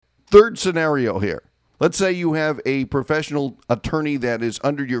third scenario here. Let's say you have a professional attorney that is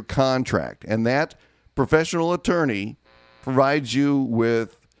under your contract, and that professional attorney provides you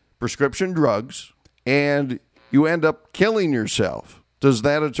with prescription drugs, and you end up killing yourself. Does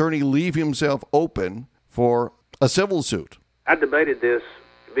that attorney leave himself open for a civil suit? I debated this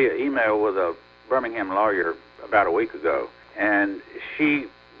via email with a Birmingham lawyer about a week ago, and she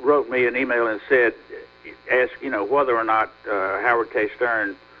wrote me an email and said, ask, whether or not Howard K.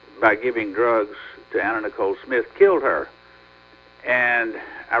 Stern, by giving drugs to Anna Nicole Smith, killed her. And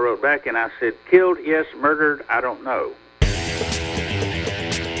I wrote back and I said, killed, yes, murdered, I don't know.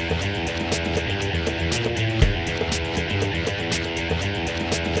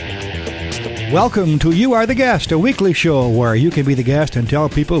 Welcome to You Are the Guest, a weekly show where you can be the guest and tell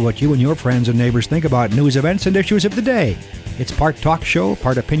people what you and your friends and neighbors think about news, events, and issues of the day. It's part talk show,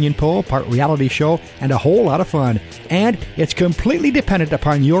 part opinion poll, part reality show, and a whole lot of fun. And it's completely dependent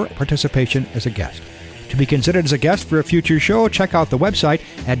upon your participation as a guest. To be considered as a guest for a future show, check out the website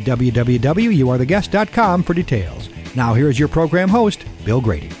at www.youaretheguest.com for details. Now here's your program host, Bill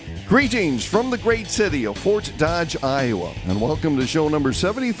Grady. Greetings from the great city of Fort Dodge, Iowa, and welcome to show number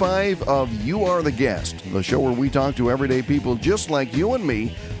 75 of You Are the Guest, the show where we talk to everyday people just like you and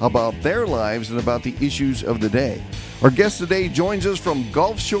me about their lives and about the issues of the day. Our guest today joins us from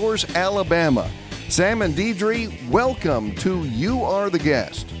Gulf Shores, Alabama. Sam and Deidre, welcome to You Are the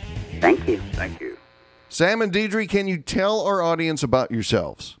Guest. Thank you. Thank you. Sam and Deidre, can you tell our audience about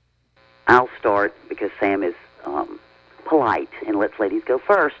yourselves? I'll start because Sam is polite and lets ladies go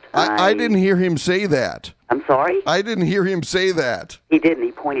first. I didn't hear him say that. I'm sorry? I didn't hear him say that. He didn't.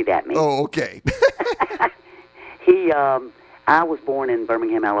 He pointed at me. Oh, okay. I was born in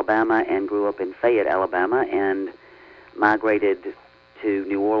Birmingham, Alabama, and grew up in Fayette, Alabama, and migrated to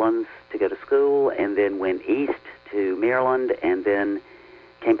New Orleans to go to school, and then went east to Maryland, and then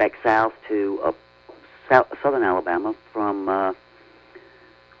came back south to southern Alabama, from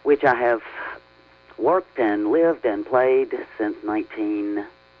which I have worked and lived and played since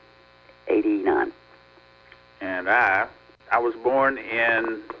 1989. And I was born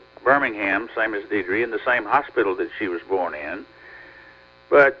in Birmingham, same as Deidre, in the same hospital that she was born in,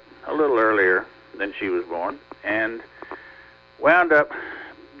 but a little earlier than she was born, and wound up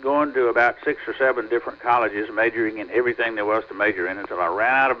going to about 6 or 7 different colleges, majoring in everything there was to major in until I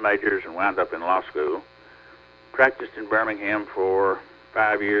ran out of majors and wound up in law school. Practiced in Birmingham for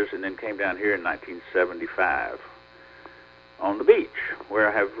 5 years and then came down here in 1975 on the beach, where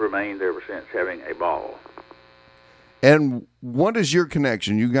I have remained ever since, having a ball. And what is your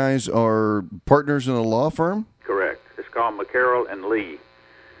connection? You guys are partners in a law firm? Correct. It's called McCarroll and Lee.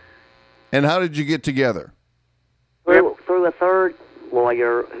 And how did you get together? Through a third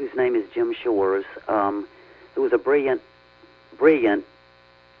lawyer whose name is Jim Shores, who was a brilliant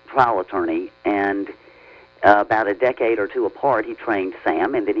trial attorney, and about a decade or two apart, he trained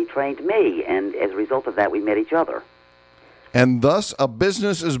Sam, and then he trained me, and as a result of that, we met each other. And thus, a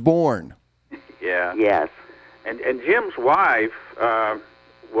business is born. Yeah. Yes. And Jim's wife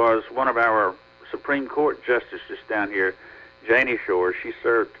was one of our Supreme Court justices down here, Janie Shores. She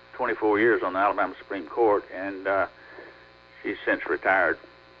served 24 years on the Alabama Supreme Court, and she's since retired.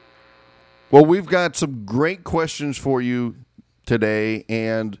 Well, we've got some great questions for you today,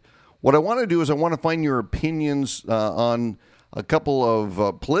 and what I want to do is I want to find your opinions on a couple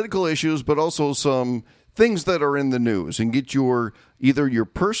of political issues, but also some things that are in the news, and get either your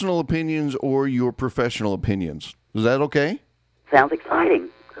personal opinions or your professional opinions. Is that okay? Sounds exciting.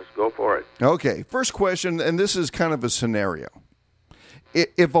 Let's go for it. Okay, first question, and this is kind of a scenario.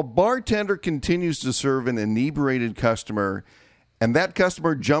 If a bartender continues to serve an inebriated customer, and that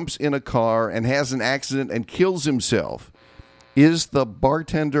customer jumps in a car and has an accident and kills himself, is the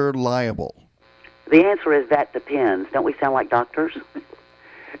bartender liable? The answer is that depends. Don't we sound like doctors?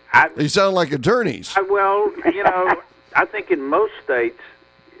 You sound like attorneys. I think in most states,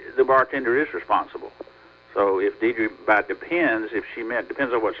 the bartender is responsible. So if Deidre, by depends, if she meant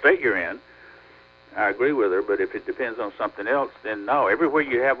depends on what state you're in, I agree with her. But if it depends on something else, then no. Everywhere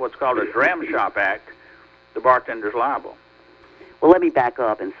you have what's called a dram shop act, the bartender's liable. Well, let me back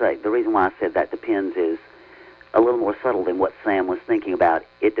up and say the reason why I said that depends is a little more subtle than what Sam was thinking about.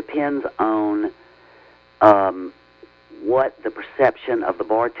 It depends on what the perception of the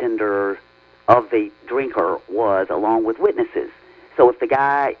bartender, of the drinker, was, along with witnesses. So if the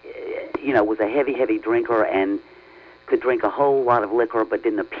guy, was a heavy drinker and could drink a whole lot of liquor but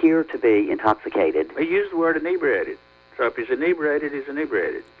didn't appear to be intoxicated. He used the word inebriated. So if he's inebriated, he's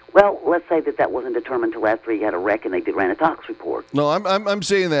inebriated. Well, let's say that wasn't determined until after he had a wreck and they ran a tox report. No, I'm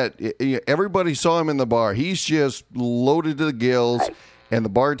saying that everybody saw him in the bar. He's just loaded to the gills, Right. and the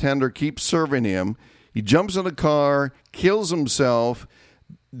bartender keeps serving him. He jumps in a car, kills himself.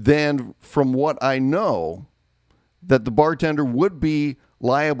 Then, from what I know, that the bartender would be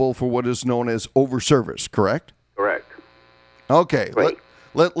liable for what is known as overservice, correct? Correct. Okay, Right.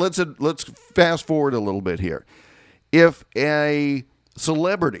 let's fast forward a little bit here. If a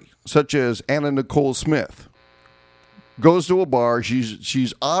celebrity such as Anna Nicole Smith goes to a bar,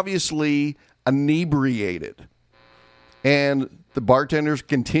 she's obviously inebriated, and the bartender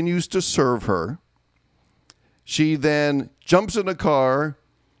continues to serve her. She then jumps in a car,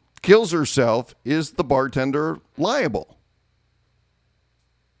 kills herself. Is the bartender liable?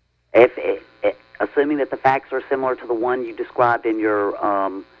 Assuming that the facts are similar to the one you described in your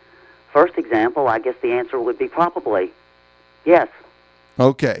first example, I guess the answer would be probably yes.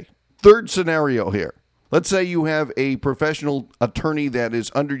 Okay. Third scenario here. Let's say you have a professional attorney that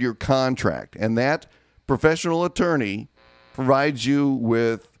is under your contract, and that professional attorney provides you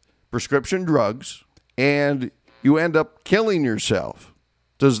with prescription drugs, and you end up killing yourself.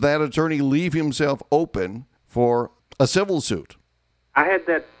 Does that attorney leave himself open for a civil suit? I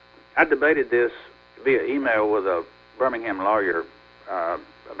debated this via email with a Birmingham lawyer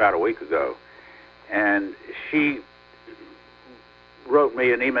about a week ago, and she wrote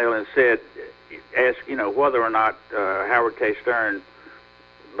me an email and asked, whether or not Howard K. Stern,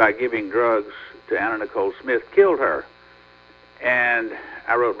 by giving drugs to Anna Nicole Smith, killed her. And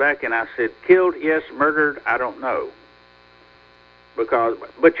I wrote back and I said, killed, yes. Murdered, I don't know.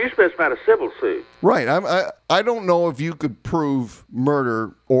 But you specified a civil suit. Right. I don't know if you could prove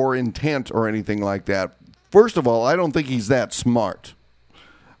murder or intent or anything like that. First of all, I don't think he's that smart.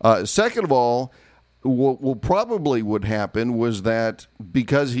 Second of all, what probably would happen was that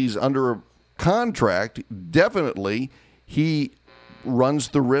because he's under a contract, definitely he runs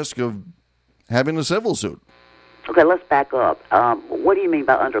the risk of having a civil suit. Okay, let's back up. What do you mean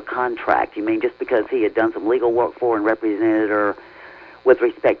by under contract? You mean just because he had done some legal work for and represented her with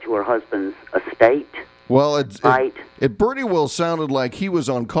respect to her husband's estate? Well, right? It pretty well sounded like he was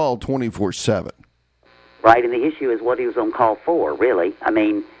on call 24/7. Right, and the issue is what he was on call for, really. I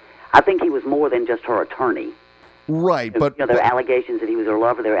mean, I think he was more than just her attorney. Right, but there are allegations that he was her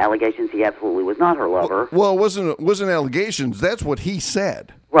lover. There are allegations he absolutely was not her lover. Well, it wasn't allegations. That's what he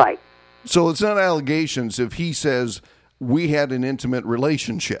said. Right. So it's not allegations if he says we had an intimate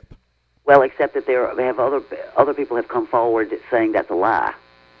relationship. Well, except that other people have come forward saying that's a lie.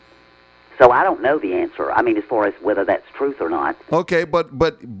 So I don't know the answer. I mean, as far as whether that's truth or not. Okay, but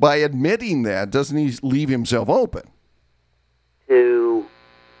by admitting that, doesn't he leave himself open to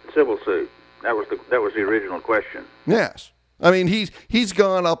civil suit? That was the original question. Yes. I mean, he's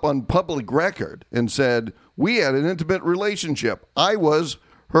gone up on public record and said, we had an intimate relationship. I was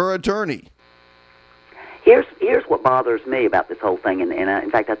her attorney. Here's what bothers me about this whole thing, and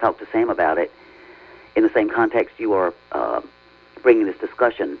in fact, I talked to Sam about it in the same context you are bringing this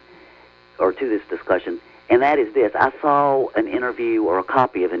discussion, or to this discussion, and that is this. I saw an interview or a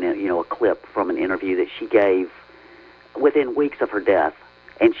copy of a clip from an interview that she gave within weeks of her death,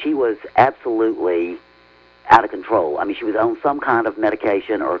 and she was absolutely out of control. I mean, she was on some kind of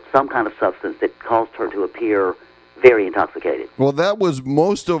medication or some kind of substance that caused her to appear very intoxicated. Well, that was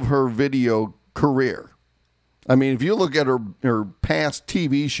most of her video career. I mean, if you look at her past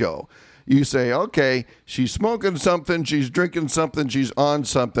TV show, you say, okay, she's smoking something, she's drinking something, she's on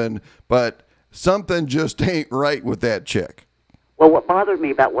something, but something just ain't right with that chick. Well, what bothered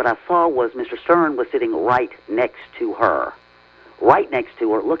me about what I saw was Mr. Stern was sitting right next to her,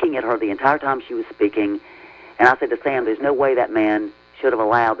 looking at her the entire time she was speaking. And I said to Sam, there's no way that man should have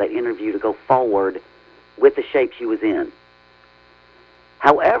allowed that interview to go forward with the shape she was in.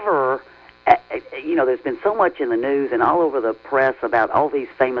 However, there's been so much in the news and all over the press about all these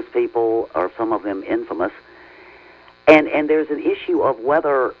famous people, or some of them infamous, and there's an issue of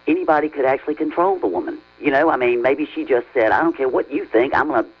whether anybody could actually control the woman. I mean, maybe she just said, I don't care what you think, I'm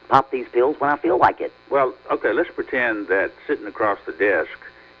going to pop these pills when I feel like it. Well, okay, let's pretend that sitting across the desk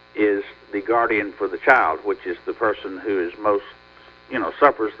is the guardian for the child, which is the person who is most,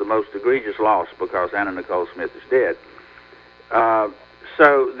 suffers the most egregious loss because Anna Nicole Smith is dead.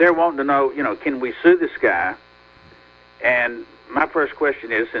 So they're wanting to know, can we sue this guy? And my first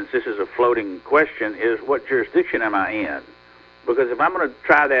question is, since this is a floating question, is what jurisdiction am I in? Because if I'm going to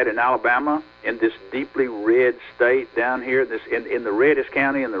try that in Alabama, in this deeply red state down here, in the reddest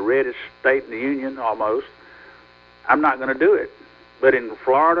county, in the reddest state in the union almost, I'm not going to do it. But in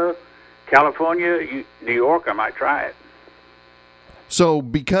Florida, California, New York, I might try it. So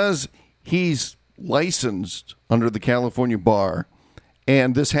because he's licensed under the California bar,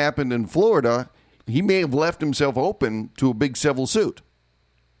 and this happened in Florida, he may have left himself open to a big civil suit.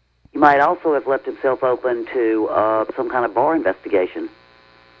 He might also have left himself open to some kind of bar investigation.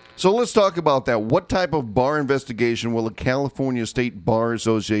 So let's talk about that. What type of bar investigation will the California State Bar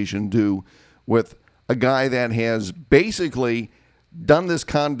Association do with a guy that has basically done this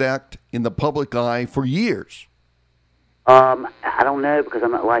conduct in the public eye for years? I don't know, because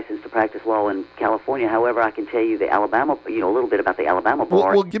I'm not licensed to practice law in California. However, I can tell you the Alabama, a little bit about the Alabama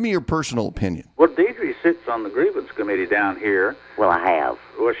bar. Well, give me your personal opinion. Well, Deidre sits on the grievance committee down here. Well, I have.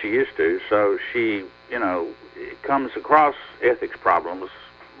 Well, she used to, so she, comes across ethics problems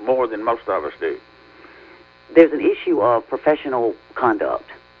more than most of us do. There's an issue of professional conduct,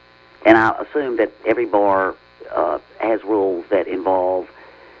 and I assume that every bar has rules that involve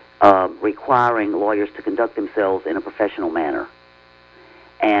requiring lawyers to conduct themselves in a professional manner.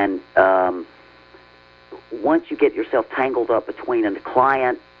 And once you get yourself tangled up between a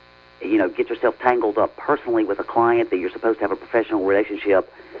client, get yourself tangled up personally with a client that you're supposed to have a professional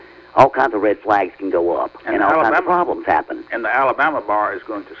relationship, all kinds of red flags can go up, and all kinds of problems happen. And the Alabama bar is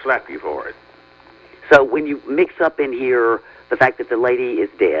going to slap you for it. So when you mix up in here the fact that the lady is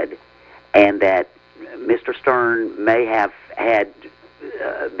dead and that Mr. Stern may have had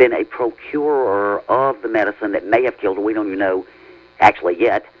been a procurer of the medicine that may have killed her, we don't even know actually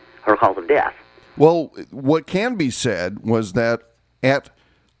yet her cause of death. Well, what can be said was that at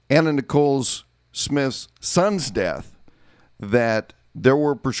Anna Nicole Smith's son's death, that there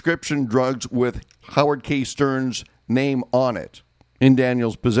were prescription drugs with Howard K. Stern's name on it in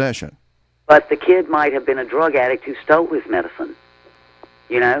Daniel's possession. But the kid might have been a drug addict who stole his medicine,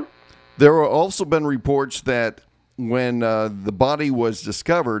 There have also been reports that when the body was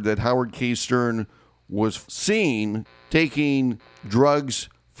discovered, that Howard K. Stern was seen taking drugs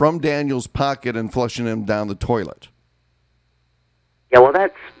from Daniel's pocket and flushing them down the toilet. Yeah, well,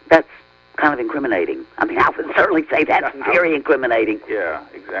 that's kind of incriminating. I mean, I would certainly say that's very incriminating. Yeah,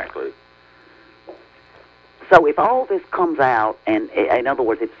 exactly. So if all this comes out, and in other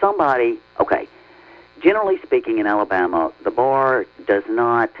words, if somebody, generally speaking in Alabama, the bar does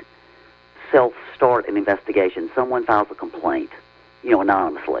not self-start an investigation. Someone files a complaint,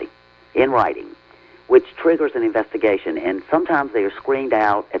 anonymously, in writing, which triggers an investigation, and sometimes they are screened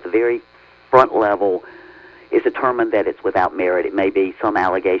out at the very front level. It's determined that it's without merit. It may be some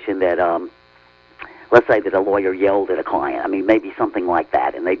allegation that, let's say that a lawyer yelled at a client. I mean, maybe something like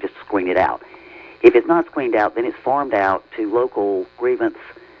that, and they just screen it out. If it's not screened out, then it's farmed out to local grievance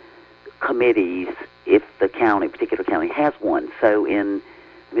committees if the particular county has one. So in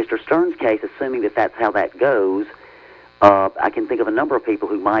Mr. Stern's case, assuming that that's how that goes, I can think of a number of people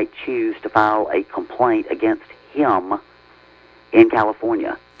who might choose to file a complaint against him in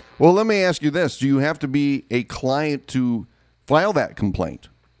California. Well, let me ask you this. Do you have to be a client to file that complaint?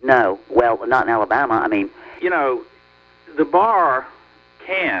 No. Well, not in Alabama. I mean... the bar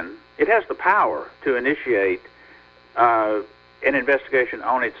it has the power to initiate an investigation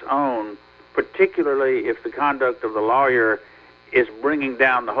on its own, particularly if the conduct of the lawyer is bringing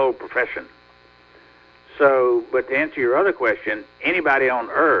down the whole profession. So, but to answer your other question, anybody on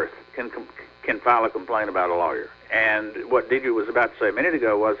earth can file a complaint about a lawyer. And what Deidre was about to say a minute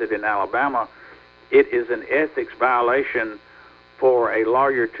ago was that in Alabama, it is an ethics violation for a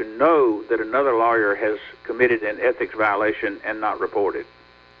lawyer to know that another lawyer has committed an ethics violation and not report it.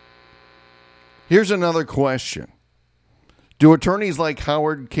 Here's another question. Do attorneys like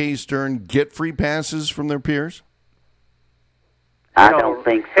Howard K. Stern get free passes from their peers? I don't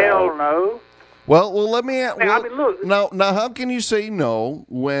think so. Hell no. Well, let me ask. Look. Now, how can you say no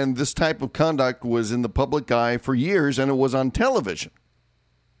when this type of conduct was in the public eye for years and it was on television?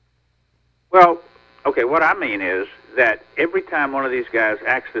 Well, okay, what I mean is that every time one of these guys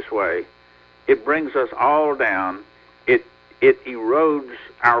acts this way, it brings us all down. It erodes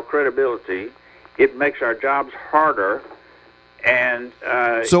our credibility. It makes our jobs harder. And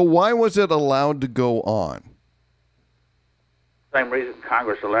so why was it allowed to go on? Same reason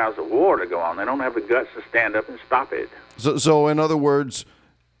Congress allows a war to go on. They don't have the guts to stand up and stop it. So in other words,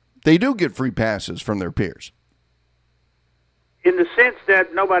 they do get free passes from their peers. In the sense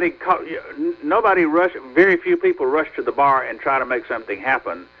that very few people rush to the bar and try to make something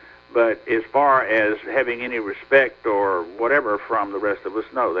happen. But as far as having any respect or whatever from the rest of us,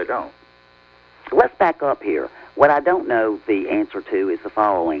 no, they don't. Let's back up here. What I don't know the answer to is the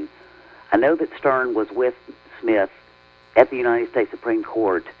following. I know that Stern was with Smith at the United States Supreme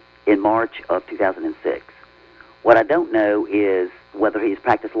Court in March of 2006. What I don't know is whether he's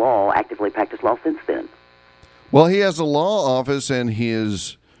actively practiced law since then. Well, he has a law office and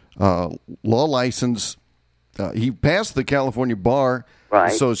his law license. He passed the California Bar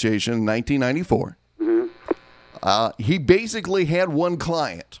Association in 1994. Mm-hmm. He basically had one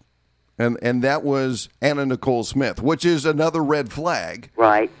client. And that was Anna Nicole Smith, which is another red flag.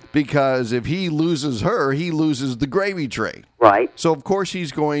 Right. Because if he loses her, he loses the gravy train. Right. So, of course,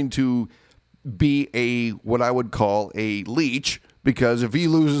 he's going to be what I would call a leech, because if he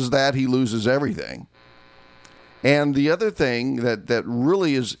loses that, he loses everything. And the other thing that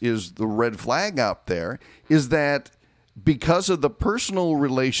really is the red flag out there is that because of the personal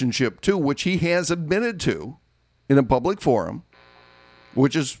relationship, too, which he has admitted to in a public forum,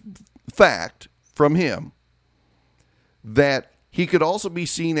 which is fact from him, that he could also be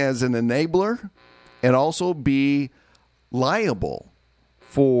seen as an enabler and also be liable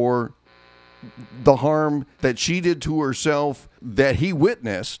for the harm that she did to herself that he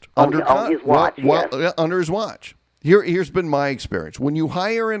witnessed on his watch. Under his watch. Here's been my experience. When you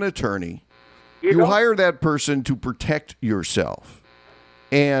hire an attorney, you hire that person to protect yourself.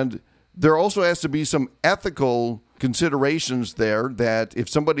 And there also has to be some ethical considerations there that if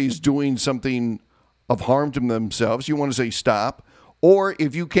somebody's doing something of harm to themselves, you want to say stop. Or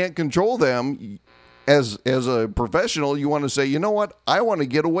if you can't control them as a professional, you want to say, you know what, I want to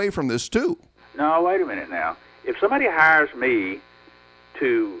get away from this too. No, wait a minute now. If somebody hires me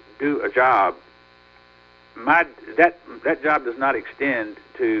to do a job, that job does not extend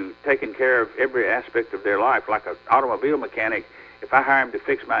to taking care of every aspect of their life. Like an automobile mechanic, if I hire him to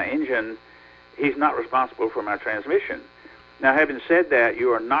fix my engine, he's not responsible for my transmission. Now, having said that,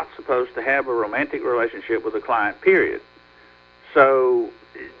 you are not supposed to have a romantic relationship with a client, period. So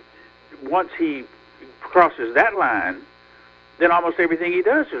once he crosses that line, then almost everything he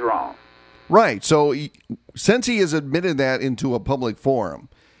does is wrong. Right. So since he has admitted that into a public forum,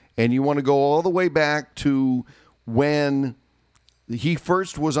 and you want to go all the way back to when he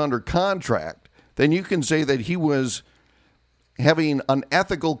first was under contract, then you can say that he was having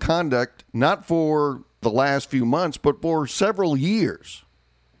unethical conduct, not for the last few months, but for several years.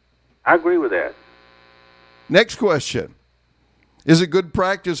 I agree with that. Next question. Is it good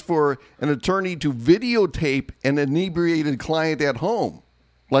practice for an attorney to videotape an inebriated client at home,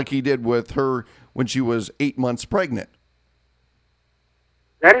 like he did with her when she was 8 months pregnant?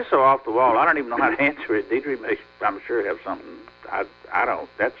 That is so off the wall. I don't even know how to answer it. Deidre may, I'm sure, have something. I don't.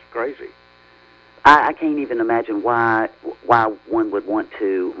 That's crazy. I can't even imagine why one would want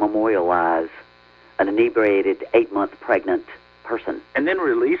to memorialize an inebriated 8-month pregnant person. And then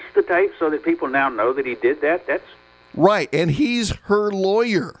release the tape so that people now know that he did that? That's right, and he's her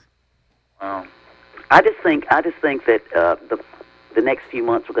lawyer. Well, I just think that the next few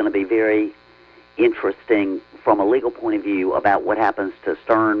months are going to be very interesting from a legal point of view about what happens to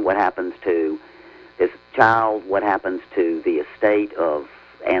Stern, what happens to his child, what happens to the estate of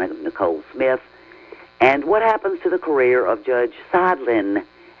Anna Nicole Smith, and what happens to the career of Judge Seidlin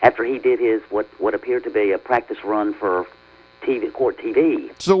after he did his what appeared to be a practice run for court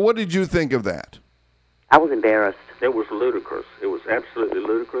TV. So what did you think of that? I was embarrassed. It was ludicrous. It was absolutely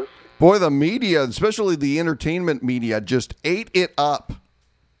ludicrous. Boy, the media, especially the entertainment media, just ate it up.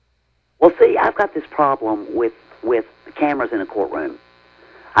 Well, see, I've got this problem with cameras in a courtroom.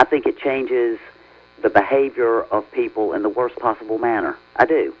 I think it changes the behavior of people in the worst possible manner. I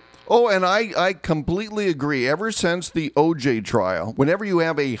do. Oh, and I completely agree. Ever since the O.J. trial, whenever you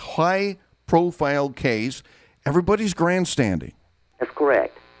have a high-profile case, everybody's grandstanding. That's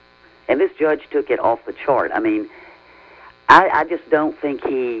correct. And this judge took it off the chart. I mean, I just don't think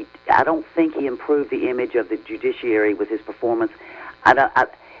he improved the image of the judiciary with his performance.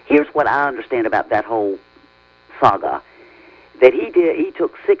 Here's what I understand about that whole saga. That he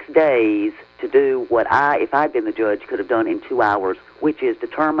took 6 days to do what if I'd been the judge, could have done in 2 hours, which is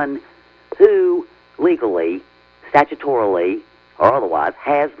determine who legally, statutorily, or otherwise,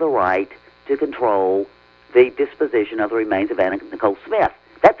 has the right to control the disposition of the remains of Anna Nicole Smith.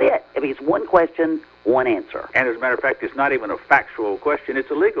 That's it. I mean, it's one question, one answer. And as a matter of fact, it's not even a factual question.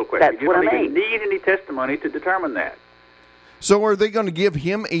 It's a legal question. That's what I mean. You don't even need any testimony to determine that. So are they going to give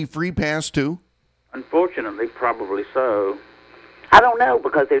him a free pass, too? Unfortunately, probably so. I don't know,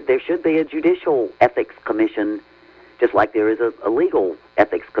 because there should be a judicial ethics commission, just like there is a legal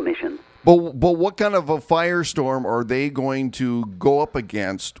ethics commission. But what kind of a firestorm are they going to go up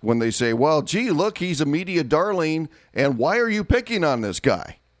against when they say, well, gee, look, he's a media darling, and why are you picking on this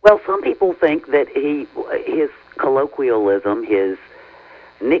guy? Well, some people think that his colloquialism, his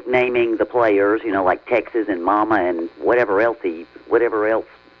nicknaming the players, like Texas and Mama and whatever else he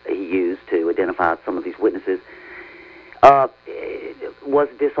used to identify some of these witnesses, was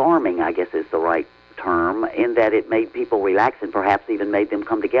disarming, I guess is the right term, in that it made people relax and perhaps even made them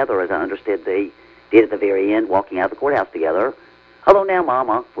come together, as I understood they did at the very end, walking out of the courthouse together. Although now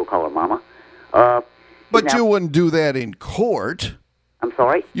Mama, we'll call her Mama. But you wouldn't do that in court. I'm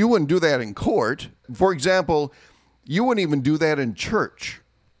sorry? You wouldn't do that in court. For example, you wouldn't even do that in church.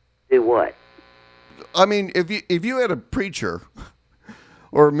 Do what? I mean, if you had a preacher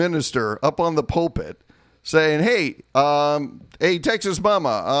or a minister up on the pulpit saying, "Hey, hey, Texas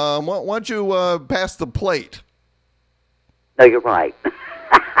Mama, why don't you pass the plate?" No, you're right.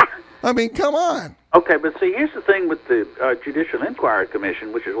 I mean, come on. Okay, but see, here's the thing with the Judicial Inquiry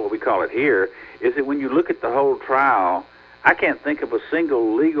Commission, which is what we call it here, is that when you look at the whole trial, I can't think of a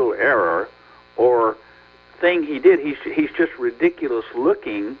single legal error or thing he did. He's just ridiculous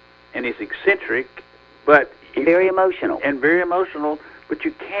looking, and he's eccentric, but Very emotional. and very emotional. But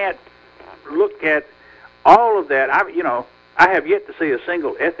you can't look at all of that. I have yet to see a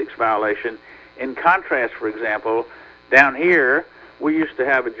single ethics violation. In contrast, for example, down here we used to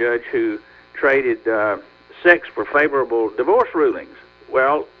have a judge who traded sex for favorable divorce rulings.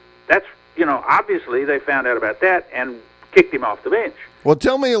 Well, that's obviously they found out about that and kicked him off the bench. Well,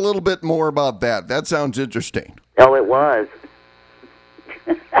 tell me a little bit more about that. That sounds interesting. Oh, it was.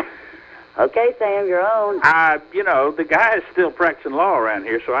 Okay, Sam, your own. The guy is still practicing law around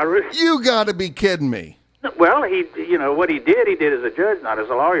here, so I really... You got to be kidding me. Well, what he did as a judge, not as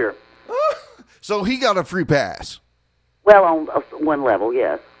a lawyer. So he got a free pass. Well, on one level,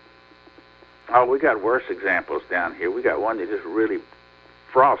 yes. Oh, we got worse examples down here. We got one that just really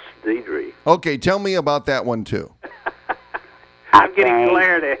frosts Deidre. Okay, tell me about that one too. I'm getting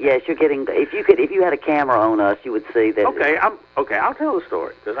glared at. Yes, you're getting. If you had a camera on us, you would see that. Okay, I'll tell the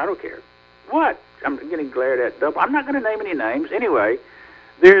story because I don't care. What? I'm getting glared at double. I'm not going to name any names. Anyway,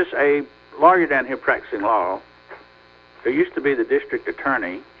 there's a lawyer down here practicing law who used to be the district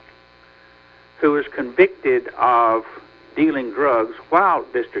attorney who was convicted of dealing drugs while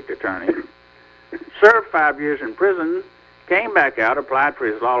district attorney, served 5 years in prison, came back out, applied for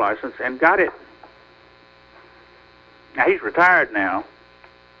his law license, and got it. Now, he's retired now,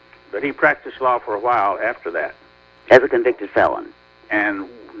 but he practiced law for a while after that. As a convicted felon. And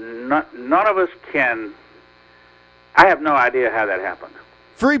none of us can... I have no idea how that happened.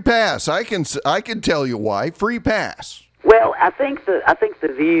 Free pass. I can tell you why. Free pass. Well, I think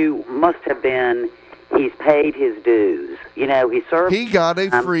the view must have been he's paid his dues. He served. He got a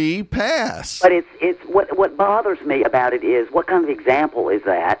free pass. But it's what bothers me about it is what kind of example is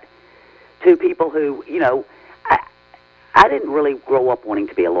that to people who I didn't really grow up wanting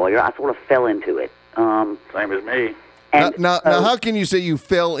to be a lawyer. I sort of fell into it. Same as me. And now, how can you say you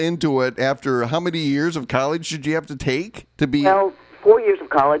fell into it after how many years of college did you have to take to be? Well, 4 years of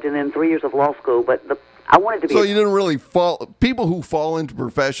college and then 3 years of law school. But I wanted to be. So you didn't really fall. People who fall into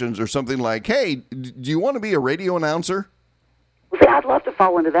professions or something like, hey, do you want to be a radio announcer? Well, see, I'd love to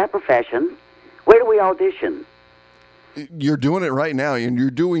fall into that profession. Where do we audition? You're doing it right now, and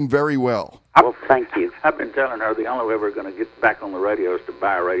you're doing very well. Well, thank you. I've been telling her the only way we're going to get back on the radio is to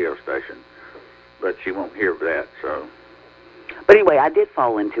buy a radio station, but she won't hear of that. So. But anyway, I did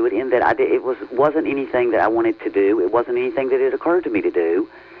fall into it in that it wasn't anything that I wanted to do. It wasn't anything that it occurred to me to do.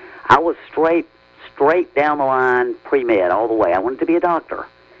 I was straight down the line, pre-med all the way. I wanted to be a doctor.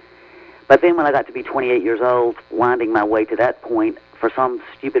 But then when I got to be 28 years old, winding my way to that point, for some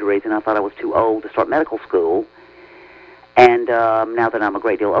stupid reason, I thought I was too old to start medical school. And now that I'm a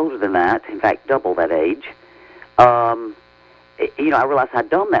great deal older than that, in fact, double that age, I realized how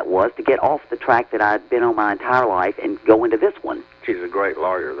dumb that was to get off the track that I'd been on my entire life and go into this one. She's a great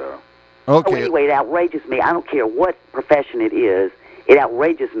lawyer, though. Okay. So anyway, it outrages me. I don't care what profession it is. It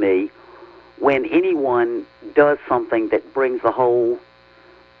outrages me when anyone does something that brings the whole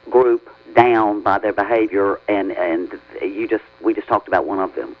group down by their behavior, and we just talked about one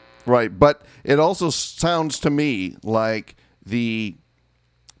of them. Right, but it also sounds to me like the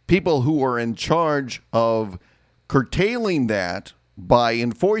people who are in charge of curtailing that by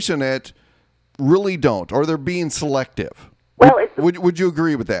enforcing it really don't, or they're being selective. Well, would you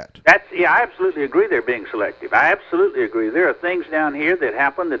agree with that? I absolutely agree they're being selective. I absolutely agree. There are things down here that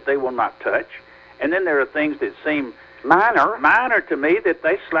happen that they will not touch, and then there are things that seem minor to me that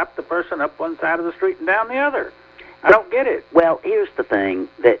they slap the person up one side of the street and down the other. I don't get it. Well, here's the thing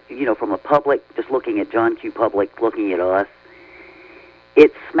that, from the public, just looking at John Q. Public, looking at us,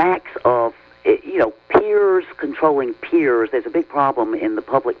 it smacks of, peers controlling peers. There's a big problem in the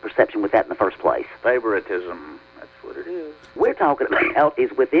public perception with that in the first place. Favoritism. That's what it is. We're talking about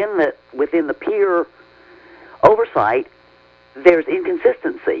is within the peer oversight, there's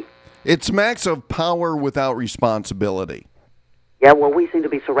inconsistency. It smacks of power without responsibility. Yeah, well, we seem to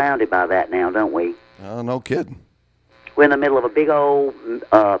be surrounded by that now, don't we? Oh, no kidding. We're in the middle of a big old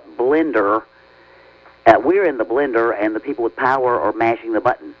blender. We're in the blender, and the people with power are mashing the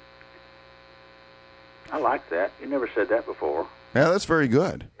button. I like that. You never said that before. Yeah, that's very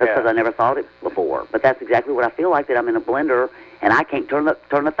good. Because I never thought it before. But that's exactly what I feel like, that I'm in a blender and I can't turn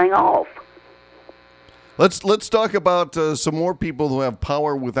the thing off. Let's talk about some more people who have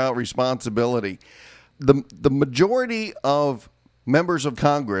power without responsibility. The majority of members of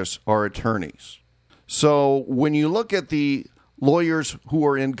Congress are attorneys. So when you look at the lawyers who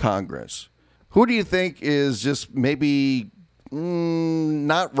are in Congress, who do you think is just maybe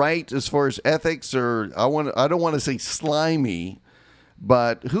not right as far as ethics, or I don't want to say slimy,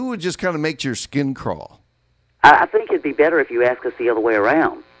 but who would just kind of make your skin crawl? I think it'd be better if you ask us the other way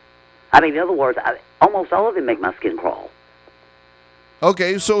around. I mean, in other words, almost all of them make my skin crawl.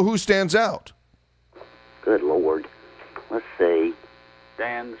 Okay, so who stands out? Good Lord. Let's see.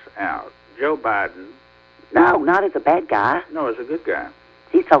 Stands out. Joe Biden. No, not as a bad guy. No, as a good guy.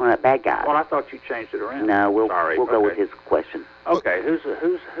 He's talking about bad guys. Well, I thought you changed it around. No, we'll go with Okay. his question. Okay,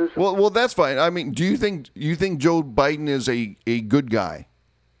 who's Well, that's fine. I mean, do you think Joe Biden is a good guy?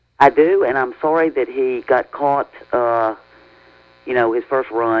 I do, and I'm sorry that he got caught, his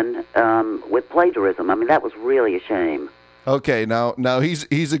first run with plagiarism. I mean, that was really a shame. Okay, now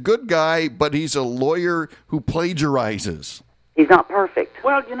he's a good guy, but he's a lawyer who plagiarizes. He's not perfect.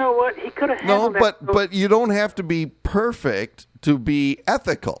 Well, you know what? He could have handled but you don't have to be perfect to be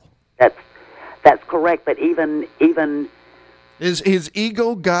ethical. That's correct, but even his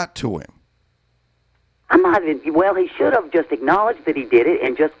ego got to him. I'm not even, well, he should have just acknowledged that he did it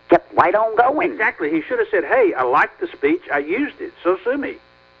and just kept right on going. Exactly. He should have said, hey, I liked the speech. I used it, so sue me.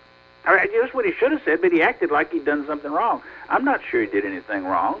 I mean, that's what he should have said, but he acted like he'd done something wrong. I'm not sure he did anything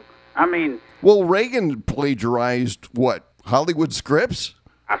wrong. I mean... Well, Reagan plagiarized, what, Hollywood scripts?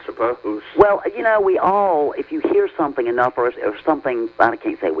 I suppose. Well, we all, if you hear something enough or something, I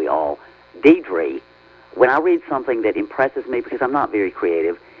can't say we all, Deidre, when I read something that impresses me, because I'm not very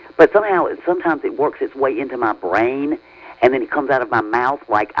creative, but sometimes it works its way into my brain, and then it comes out of my mouth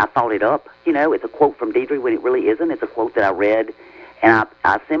like I thought it up. It's a quote from Deidre when it really isn't. It's a quote that I read, and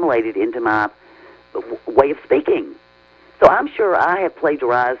I assimilated into my way of speaking. So I'm sure I have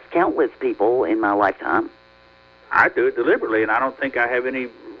plagiarized countless people in my lifetime. I do it deliberately, and I don't think I have any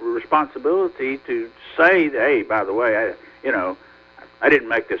responsibility to say, hey, by the way, I didn't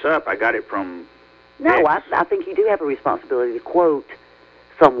make this up. I got it from... No, I think you do have a responsibility to quote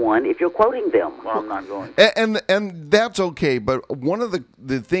someone if you're quoting them. Well, I'm not going to. And that's okay, but one of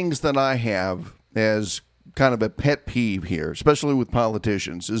the things that I have as kind of a pet peeve here, especially with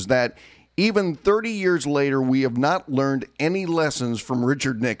politicians, is that even 30 years later, we have not learned any lessons from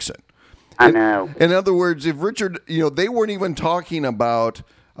Richard Nixon. I know. In other words, if Richard, they weren't even talking about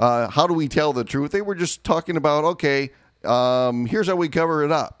how do we tell the truth. They were just talking about, okay, here's how we cover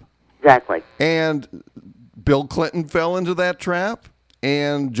it up. Exactly. And Bill Clinton fell into that trap,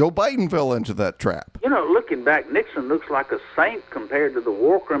 and Joe Biden fell into that trap. Looking back, Nixon looks like a saint compared to the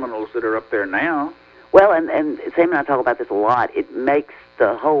war criminals that are up there now. Well, and Sam and I talk about this a lot. It makes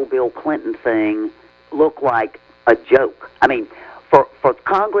the whole Bill Clinton thing look like a joke. I mean, for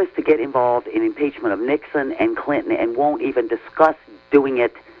Congress to get involved in impeachment of Nixon and Clinton and won't even discuss doing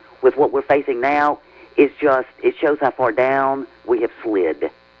it with what we're facing now it shows how far down we have slid,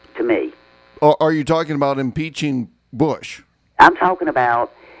 to me. Are you talking about impeaching Bush? I'm talking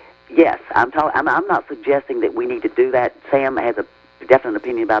about, yes, I'm not suggesting that we need to do that. Sam has a definite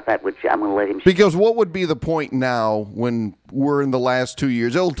opinion about that, which I'm going to let him share. Because what would be the point now when we're in the last 2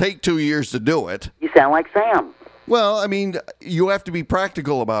 years? It'll take 2 years to do it. You sound like Sam. Well, I mean, you have to be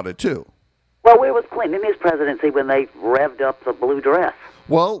practical about it, too. Well, where was Clinton in his presidency when they revved up the blue dress?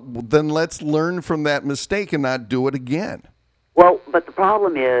 Well, then let's learn from that mistake and not do it again. Well, but the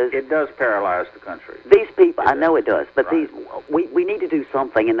problem is... It does paralyze the country. These people, I know it does, but Right. we need to do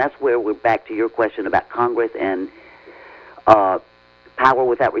something, and that's where we're back to your question about Congress and power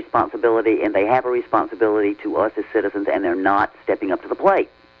without responsibility, and they have a responsibility to us as citizens, and they're not stepping up to the plate.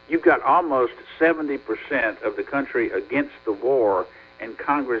 You've got almost 70% of the country against the war, and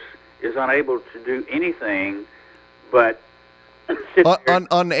Congress is unable to do anything but sit there.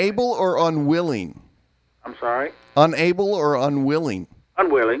 Unable or unwilling? I'm sorry? Unable or unwilling?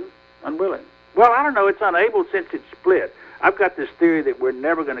 Unwilling. Well, I don't know. It's unable since it's split. I've got this theory that we're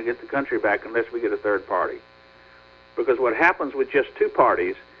never going to get the country back unless we get a third party. Because what happens with just two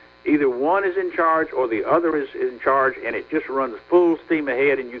parties, either one is in charge or the other is in charge, and it just runs full steam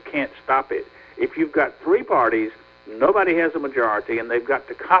ahead and you can't stop it. If you've got three parties, nobody has a majority, and they've got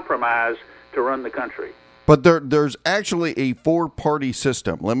to compromise to run the country. But there's actually a four-party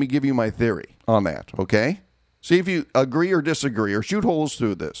system. Let me give you my theory on that, okay? See if you agree or disagree or shoot holes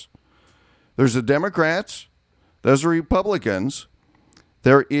through this. There's the Democrats, there's the Republicans,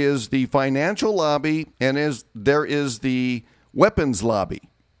 there is the financial lobby, and there is the weapons lobby.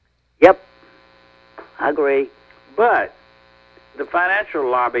 Yep, I agree. But the financial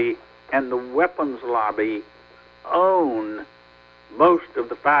lobby and the weapons lobby own most of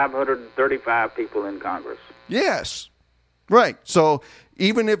the 535 people in Congress. Yes. Right. So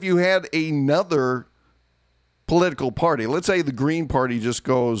even if you had another political party, let's say the Green Party just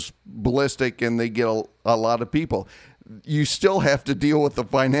goes ballistic and they get a lot of people, you still have to deal with the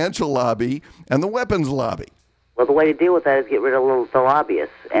financial lobby and the weapons lobby. Well, the way to deal with that is get rid of the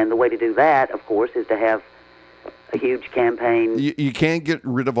lobbyists. And the way to do that, of course, is to have a huge campaign. You can't get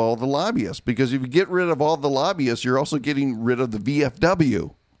rid of all the lobbyists, because if you get rid of all the lobbyists, you're also getting rid of the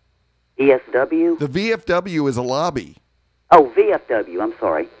VFW. ESW? The VFW is a lobby. Oh, VFW, I'm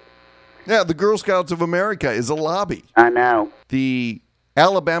sorry. Yeah, the Girl Scouts of America is a lobby. I know. The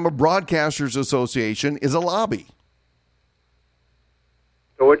Alabama Broadcasters Association is a lobby.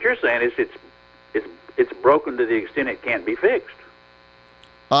 So what you're saying is it's broken to the extent it can't be fixed.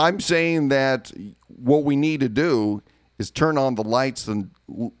 I'm saying that what we need to do is turn on the lights and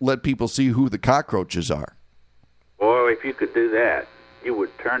let people see who the cockroaches are. Boy, if you could do that, you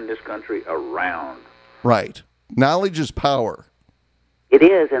would turn this country around. Right. Knowledge is power. It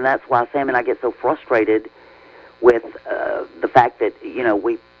is, and that's why Sam and I get so frustrated with the fact that,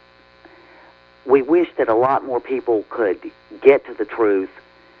 we wish that a lot more people could get to the truth,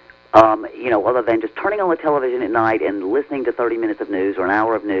 other than just turning on the television at night and listening to 30 minutes of news or an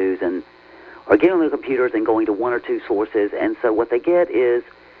hour of news, or getting on their computers and going to one or two sources. And so what they get is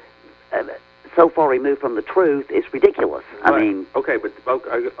so far removed from the truth, it's ridiculous. But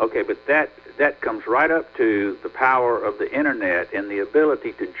that comes right up to the power of the internet and the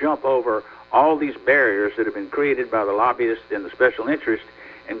ability to jump over all these barriers that have been created by the lobbyists and the special interests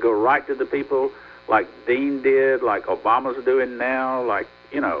and go right to the people like Dean did, like Obama's doing now,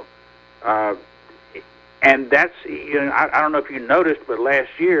 and that's, I don't know if you noticed, but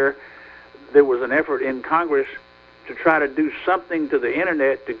last year there was an effort in Congress to try to do something to the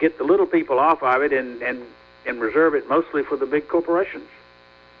internet to get the little people off of it and reserve it mostly for the big corporations.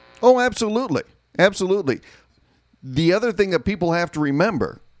 Oh, absolutely. Absolutely. The other thing that people have to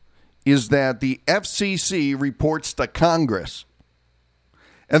remember is that the FCC reports to Congress.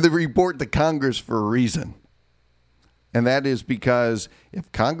 And they report to Congress for a reason. And that is because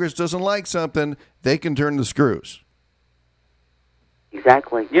if Congress doesn't like something, they can turn the screws.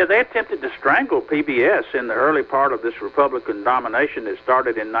 Exactly. Yeah, they attempted to strangle PBS in the early part of this Republican domination that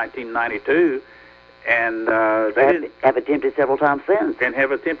started in 1992. And they have attempted several times since. And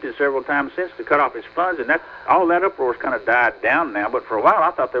have attempted several times since to cut off his funds. And all that uproar's kind of died down now. But for a while, I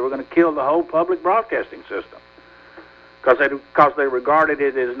thought they were going to kill the whole public broadcasting system because they regarded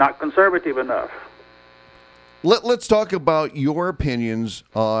it as not conservative enough. Let's talk about your opinions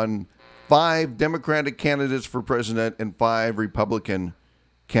on 5 Democratic candidates for president and 5 Republican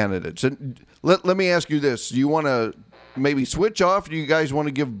candidates. And let me ask you this. Do you want to maybe switch off, or do you guys want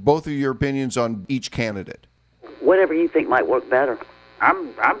to give both of your opinions on each candidate? Whatever you think might work better.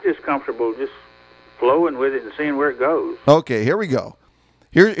 I'm just comfortable just flowing with it and seeing where it goes. Okay, here we go.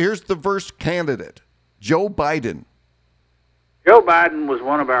 Here's the first candidate, Joe Biden. Joe Biden was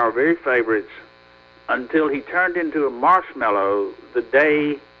one of our very favorites until he turned into a marshmallow the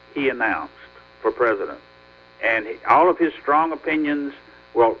day he announced for president. And all of his strong opinions,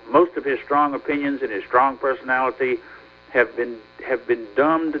 most of his strong opinions and his strong personality have been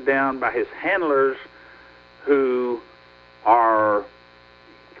dumbed down by his handlers, who are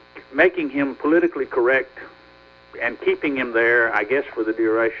making him politically correct and keeping him there, I guess, for the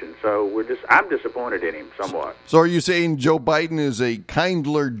duration. So I'm disappointed in him somewhat. So are you saying Joe Biden is a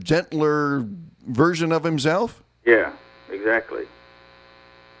kindler, gentler version of himself? Yeah, exactly.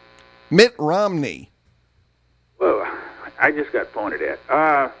 Mitt Romney. Well, I just got pointed at.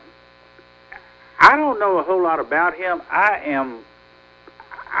 I don't know a whole lot about him. I am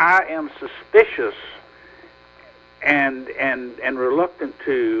suspicious and reluctant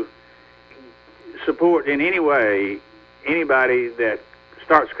to support in any way anybody that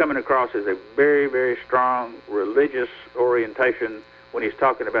starts coming across as a very, very strong religious orientation when he's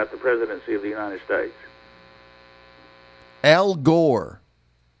talking about the presidency of the United States. Al Gore.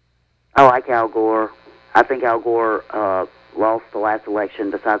 I like Al Gore. I think Al Gore lost the last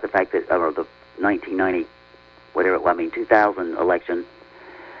election, besides the fact that, or the 2000 election.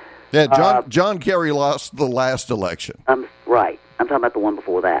 Yeah, John Kerry lost the last election. Right. I'm talking about the one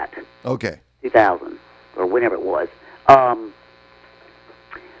before that. Okay. 2000, or whenever it was.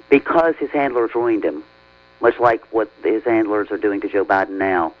 Because his handlers ruined him, much like what his handlers are doing to Joe Biden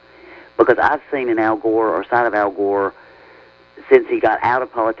now. Because I've seen an Al Gore, or side of Al Gore, since he got out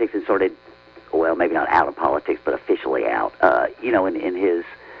of politics and started, well, maybe not out of politics, but officially out. In his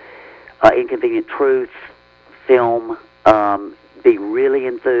Inconvenient Truth film, be really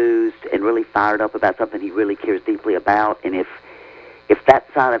enthused and really fired up about something he really cares deeply about. And if that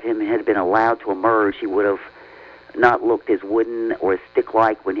side of him had been allowed to emerge, he would have not looked as wooden or as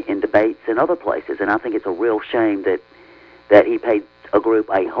stick-like when in debates and other places. And I think it's a real shame that he paid a group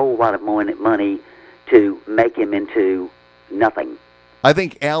a whole lot of money to make him into nothing. I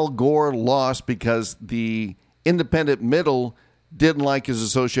think Al Gore lost because the independent middle didn't like his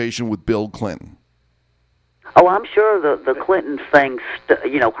association with Bill Clinton. Oh, I'm sure the Clinton thing,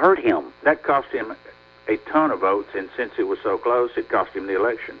 hurt him. That cost him a ton of votes, and since it was so close, it cost him the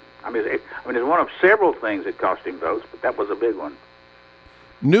election. It's one of several things that cost him votes, but that was a big one.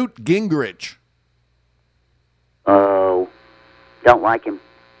 Newt Gingrich. Oh, don't like him.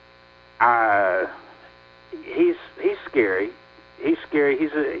 He's scary. He's scary.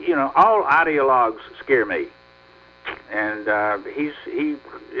 All ideologues scare me. And he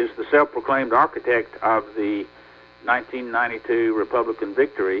is the self-proclaimed architect of the 1992 Republican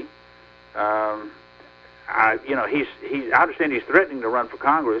victory. I understand he's threatening to run for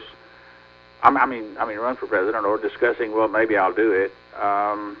Congress. Run for president, or discussing, well, maybe I'll do it.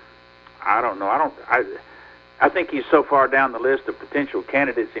 I don't know. I think he's so far down the list of potential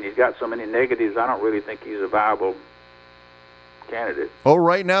candidates, and he's got so many negatives, I don't really think he's a viable candidate. Oh,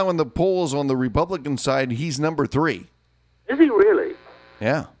 right now in the polls on the Republican side, he's number 3. Is he really?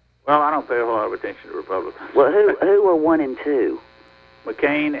 Yeah. Well, I don't pay a whole lot of attention to Republicans. Well, who are 1 and 2?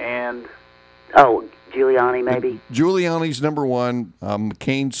 McCain and... Oh, Giuliani, maybe? Giuliani's number 1,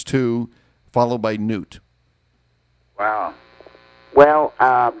 McCain's 2, followed by Newt. Wow. Well,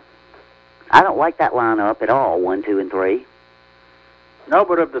 I don't like that lineup at all, 1, 2, and 3. No,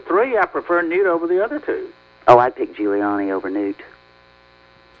 but of the 3, I prefer Newt over the other 2. Oh, I'd pick Giuliani over Newt.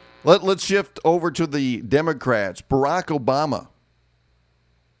 Let's shift over to the Democrats. Barack Obama.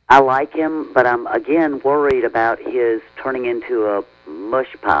 I like him, but I'm, again, worried about his turning into a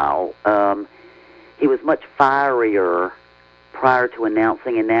mush pile. He was much fierier prior to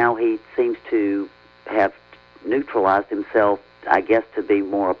announcing, and now he seems to have neutralized himself, I guess, to be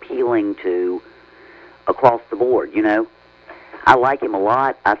more appealing to across the board, I like him a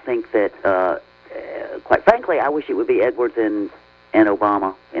lot. I think that, quite frankly, I wish it would be Edwards and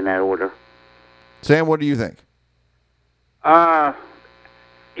Obama in that order. Sam, what do you think? I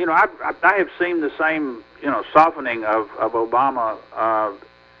have seen the same, softening of Obama.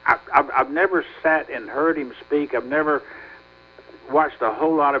 I've never sat and heard him speak. I've never watched a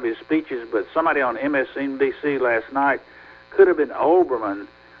whole lot of his speeches, but somebody on MSNBC last night, could have been Olbermann,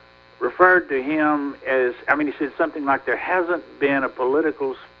 referred to him as, he said something like, there hasn't been a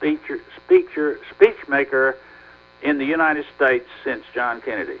political speechmaker in the United States since John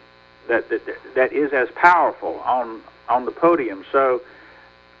Kennedy that is as powerful on the podium. So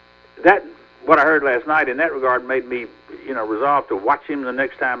that, what I heard last night in that regard, made me resolve to watch him the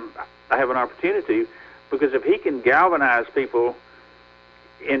next time I have an opportunity, because if he can galvanize people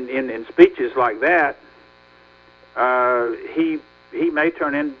in speeches like that, he may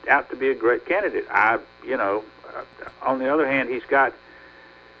turn out to be a great candidate. On the other hand, he's got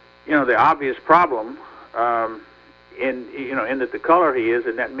the obvious problem in that the color he is,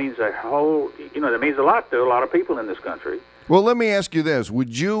 and that means that means a lot to a lot of people in this country. Well, let me ask you this: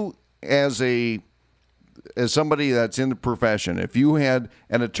 would you, as somebody that's in the profession, if you had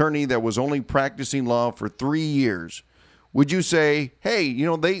an attorney that was only practicing law for 3 years, would you say, hey,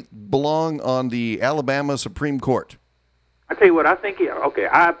 they belong on the Alabama Supreme Court? I tell you what, I think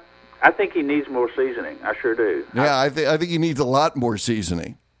I think he needs more seasoning. I sure do. Yeah, I think he needs a lot more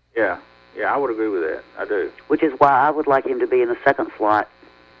seasoning. Yeah, I would agree with that. I do. Which is why I would like him to be in the second slot,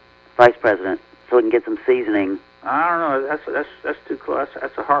 vice president, so he can get some seasoning. I don't know. That's too close.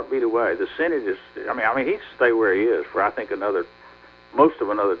 That's a heartbeat away. The Senate is. He'd stay where he is for, I think, most of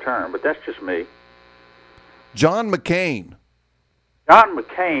another term. But that's just me. John McCain. John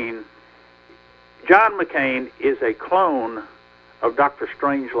McCain is a clone of Dr.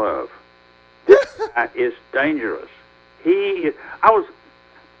 Strangelove. That is dangerous. I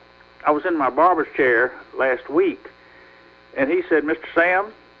was in my barber's chair last week, and he said, Mr.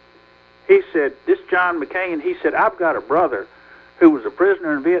 Sam, he said, this John McCain, he said, I've got a brother who was a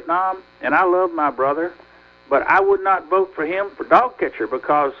prisoner in Vietnam, and I love my brother, but I would not vote for him for dog catcher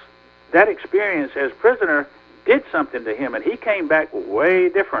because that experience as prisoner did something to him, and he came back way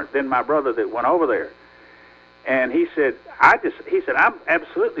different than my brother that went over there. And he said, I'm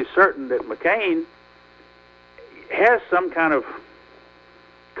absolutely certain that McCain has some kind of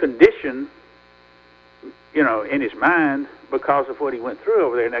condition in his mind because of what he went through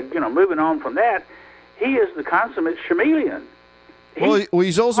over there. Now, moving on from that, he is the consummate chameleon.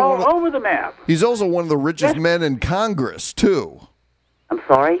 He's also all over the map. He's also one of the richest men in Congress, too. I'm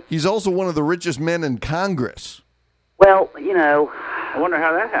sorry? He's also one of the richest men in Congress. Well, I wonder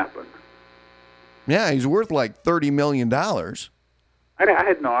how that happened. Yeah, he's worth like $30 million. I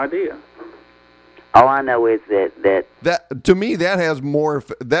had no idea. All I know is that to me, that has more.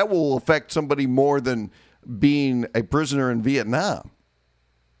 That will affect somebody more than being a prisoner in Vietnam.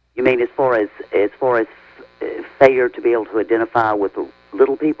 You mean as far as failure to be able to identify with the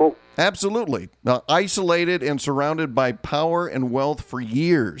little people? Absolutely. Now, isolated and surrounded by power and wealth for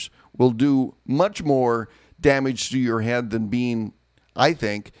years will do much more damage to your head than being, I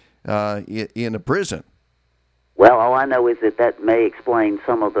think, in a prison. Well, all I know is that may explain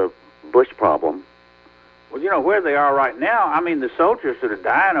some of the Bush problem. Well, where they are right now, I mean, the soldiers that are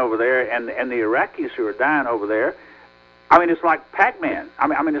dying over there and the Iraqis who are dying over there, I mean, it's like Pac-Man.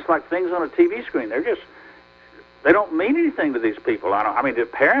 I mean, it's like things on a TV screen. They don't mean anything to these people.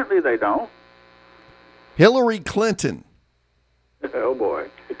 Apparently they don't. Hillary Clinton. Oh, boy.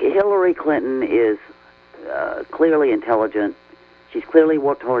 Hillary Clinton is clearly intelligent. She's clearly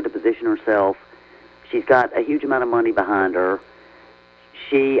worked hard to position herself. She's got a huge amount of money behind her.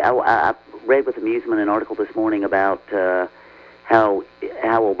 I read with amusement an article this morning about how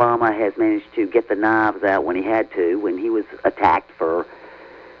Obama has managed to get the knives out when he had to, when he was attacked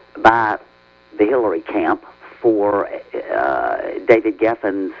by the Hillary camp for David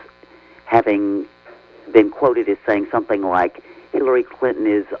Geffen's having been quoted as saying something like, Hillary Clinton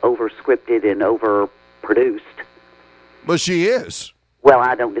is over-scripted and over-produced. But she is. Well,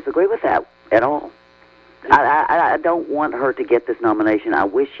 I don't disagree with that at all. I don't want her to get this nomination. I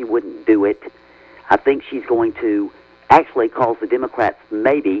wish she wouldn't do it. I think she's going to actually cause the Democrats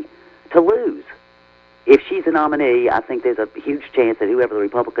maybe to lose. If she's a nominee, I think there's a huge chance that whoever the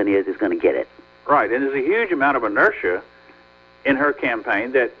Republican is going to get it. Right, and there's a huge amount of inertia in her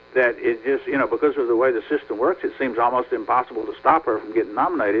campaign that it just, because of the way the system works, it seems almost impossible to stop her from getting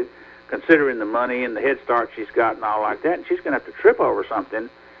nominated, considering the money and the head start she's got and all like that. And she's going to have to trip over something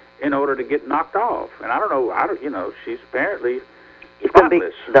in order to get knocked off. And I don't know, she's apparently it's going to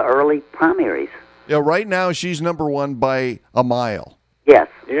be the early primaries. Yeah, right now she's number one by a mile. Yes.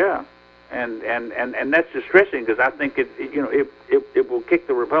 Yeah. And that's distressing because I think it will kick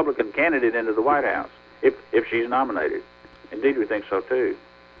the Republican candidate into the White House if she's nominated. Indeed, we think so too.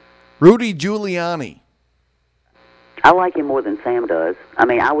 Rudy Giuliani. I like him more than Sam does. I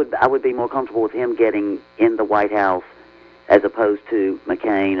mean, I would be more comfortable with him getting in the White House as opposed to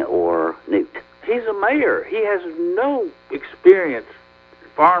McCain or Newt. He's a mayor. He has no experience,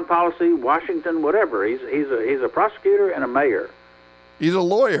 foreign policy, Washington, whatever. He's a prosecutor and a mayor. He's a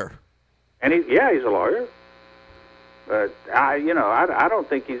lawyer. And he's a lawyer. But I don't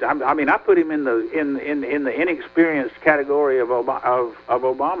think he's. I mean, I put him in the inexperienced category of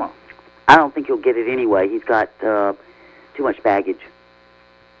Obama. I don't think he'll get it anyway. He's got too much baggage.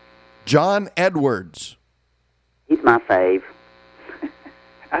 John Edwards. He's my fave.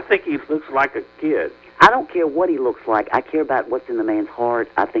 I think he looks like a kid. I don't care what he looks like. I care about what's in the man's heart.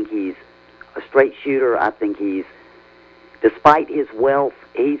 I think he's a straight shooter. I think despite his wealth,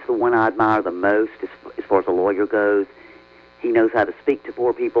 he's the one I admire the most as far as a lawyer goes. He knows how to speak to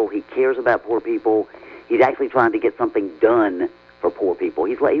poor people. He cares about poor people. He's actually trying to get something done for poor people.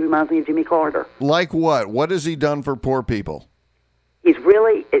 He reminds me of Jimmy Carter. Like what? What has he done for poor people? He's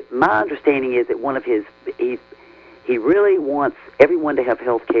really, my understanding is that he really wants everyone to have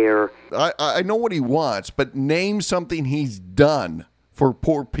health care. I know what he wants, but name something he's done for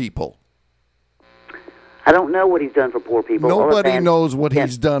poor people. I don't know what he's done for poor people. Nobody knows what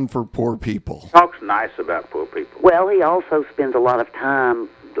he's done for poor people. Talks nice about poor people. Well, he also spends a lot of time,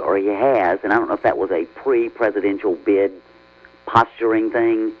 or he has, and I don't know if that was a pre-presidential bid posturing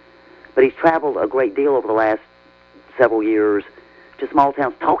thing, but he's traveled a great deal over the last several years to small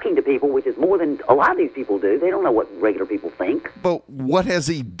towns talking to people, which is more than a lot of these people do. They don't know what regular people think. But what has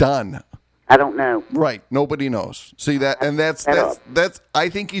he done? I don't know. Right. Nobody knows. See that? And that's I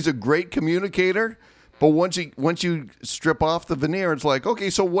think he's a great communicator. But once you strip off the veneer, it's like, okay,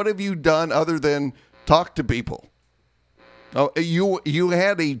 so what have you done other than talk to people? Oh, you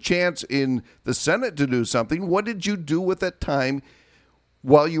had a chance in the Senate to do something. What did you do with that time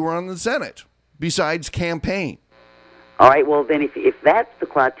while you were on the Senate besides campaign? All right. Well, then, if that's the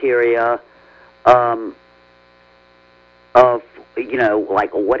criteria of like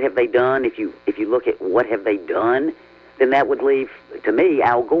what have they done? If you look at what have they done, then that would leave, to me,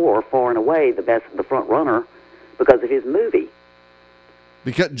 Al Gore far and away the front runner because of his movie.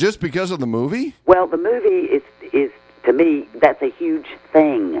 Because of the movie? Well, the movie is to me, that's a huge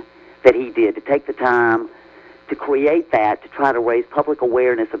thing that he did, to take the time to create that, to try to raise public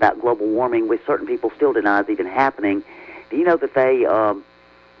awareness about global warming, which certain people still deny is even happening. Do you know that they,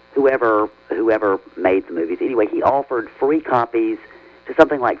 whoever made the movies, anyway, he offered free copies to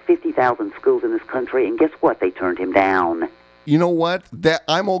something like 50,000 schools in this country, and guess what? They turned him down. You know what?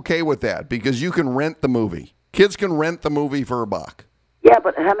 I'm okay with that, because you can rent the movie. Kids can rent the movie for $1. Yeah,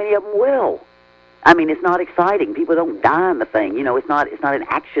 but how many of them will? I mean, it's not exciting. People don't die in the thing. You know, it's not an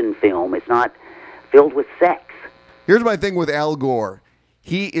action film. It's not filled with sex. Here's my thing with Al Gore.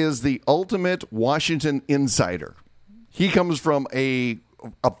 He is the ultimate Washington insider. He comes from a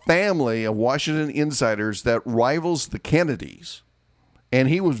family of Washington insiders that rivals the Kennedys. And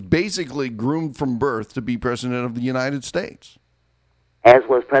he was basically groomed from birth to be president of the United States. As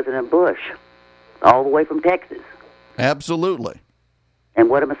was President Bush, all the way from Texas. Absolutely.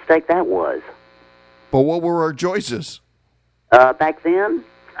 And what a mistake that was. But what were our choices? Back then,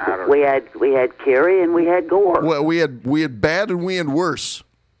 we had Kerry and we had Gore. Well, we had bad and we had worse.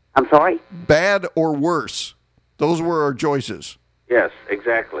 I'm sorry? Bad or worse. Those were our choices. Yes,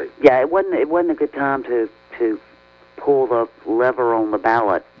 exactly. Yeah, it wasn't a good time to pull the lever on the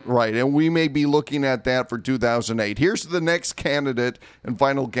ballot. Right, and we may be looking at that for 2008. Here's the next candidate and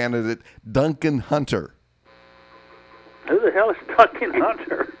final candidate, Duncan Hunter. Who the hell is Duncan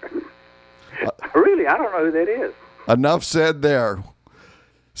Hunter? Really, I don't know who that is. Enough said there.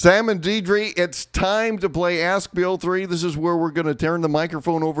 Sam and Deidre, it's time to play Ask Bill 3. This is where we're going to turn the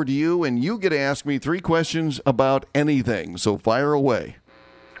microphone over to you, and you get to ask me 3 questions about anything. So fire away.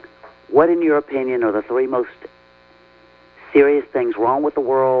 What, in your opinion, are the 3 most serious things wrong with the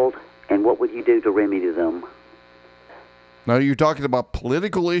world, and what would you do to remedy them? Now, are you talking about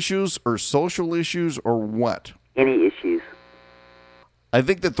political issues or social issues or what? Any issues. I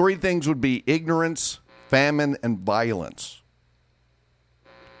think the 3 things would be ignorance, famine, and violence.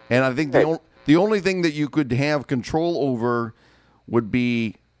 And I think the only thing that you could have control over would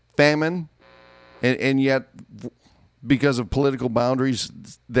be famine, and yet, because of political boundaries,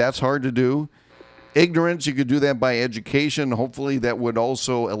 that's hard to do. Ignorance, you could do that by education. Hopefully that would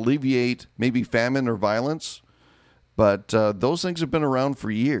also alleviate maybe famine or violence. But those things have been around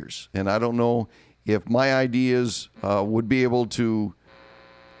for years, and I don't know if my ideas would be able to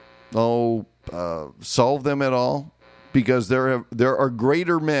solve them at all, because there are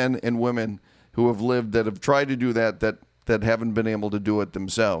greater men and women who have lived that have tried to do that haven't been able to do it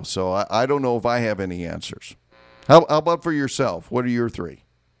themselves. So I don't know if I have any answers. How about for yourself? What are your 3?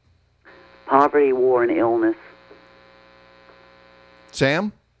 Poverty, war, and illness.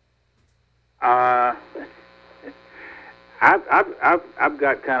 Sam? I've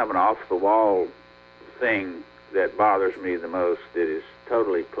got kind of an off-the-wall thing that bothers me the most that is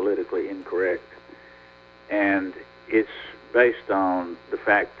totally politically incorrect. And it's based on the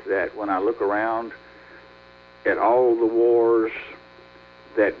fact that when I look around at all the wars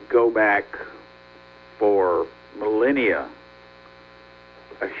that go back for millennia,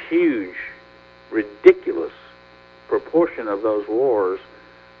 a huge, ridiculous proportion of those wars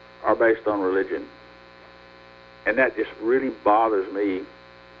are based on religion. And that just really bothers me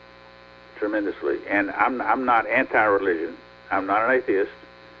tremendously. And I'm not anti-religion. I'm not an atheist,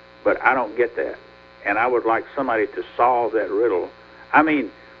 but I don't get that. And I would like somebody to solve that riddle. I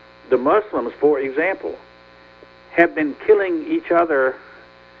mean, the Muslims, for example, have been killing each other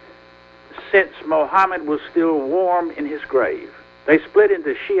since Muhammad was still warm in his grave. They split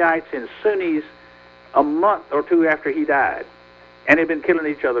into Shiites and Sunnis a month or 2 after he died, and they've been killing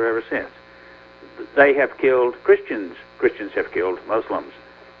each other ever since. They have killed Christians. Christians have killed Muslims.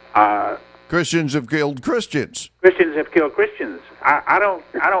 Christians have killed Christians. Christians have killed Christians. I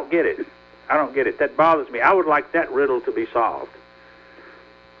don't get it. I don't get it. That bothers me. I would like that riddle to be solved.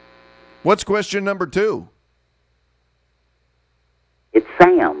 What's question number 2? It's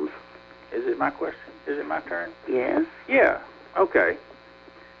Sam's. Is it my question? Is it my turn? Yes. Yeah. Okay.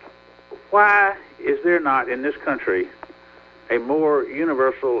 Why is there not in this country a more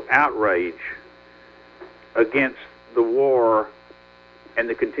universal outrage against the war and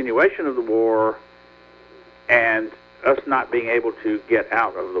the continuation of the war and us not being able to get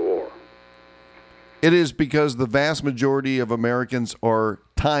out of the war? It is because the vast majority of Americans are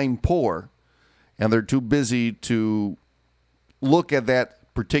time poor, and they're too busy to look at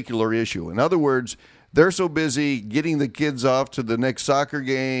that particular issue. In other words, they're so busy getting the kids off to the next soccer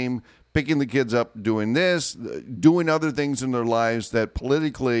game, picking the kids up doing this, doing other things in their lives that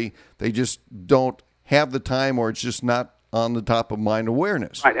politically they just don't have the time, or it's just not on the top of mind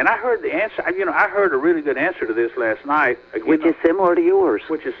awareness. Right, and I heard the answer. I heard a really good answer to this last night. Again, Which is similar to yours.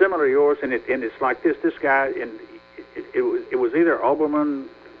 Which is similar to yours, and it's like this. This guy, and it was either Oberman,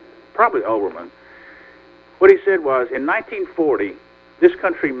 probably Oberman. What he said was, in 1940, this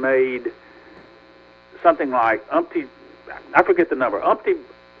country made something like I forget the number,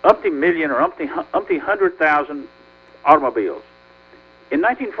 umpty million or umpty 100,000 automobiles. In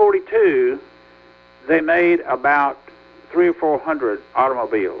 1942, they made about 300 or 400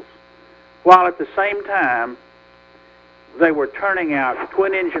 automobiles, while at the same time they were turning out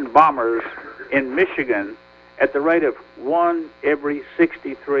twin-engine bombers in Michigan at the rate of one every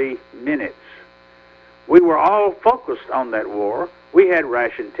 63 minutes. We were all focused on that war. We had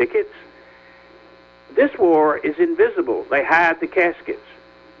ration tickets. This war is invisible. They hide the caskets.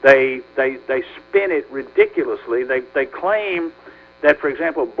 They spin it ridiculously. They claim that, for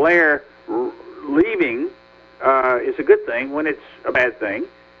example, Blair leaving is a good thing when it's a bad thing,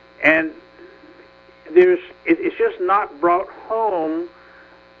 and it's just not brought home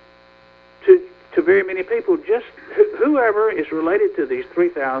to very many people. Just whoever is related to these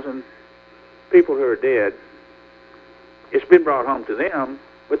 3,000 people who are dead, it's been brought home to them.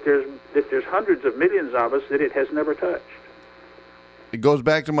 But there's hundreds of millions of us that it has never touched. It goes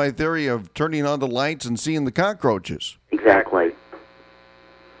back to my theory of turning on the lights and seeing the cockroaches. Exactly.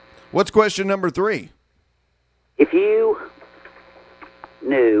 What's question number 3? If you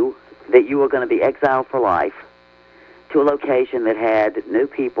knew that you were going to be exiled for life to a location that had no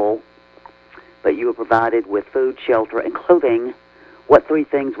people, but you were provided with food, shelter, and clothing, what 3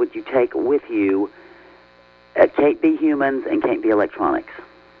 things would you take with you? Can't be humans and can't be electronics.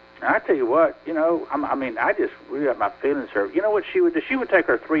 I tell you what, I just really got my feelings hurt. You know what she would do? She would take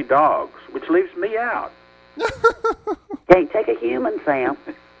her 3 dogs, which leaves me out. Can't take a human, Sam.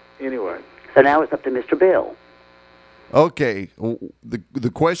 Anyway. So now it's up to Mr. Bill. Okay.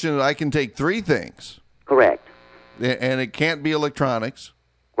 The question is, I can take 3 things. Correct. And it can't be electronics.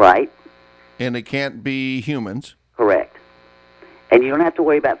 Right. And it can't be humans. Correct. And you don't have to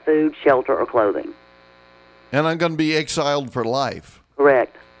worry about food, shelter, or clothing. And I'm going to be exiled for life.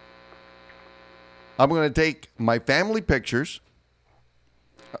 Correct. I'm going to take my family pictures.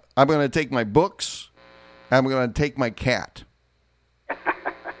 I'm going to take my books. I'm going to take my cat.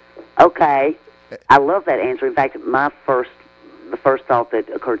 Okay. I love that answer. In fact, the first thought that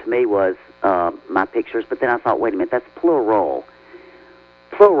occurred to me was my pictures, but then I thought, wait a minute, that's plural.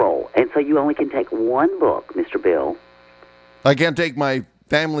 Plural. And so you only can take 1 book, Mr. Bill. I can't take my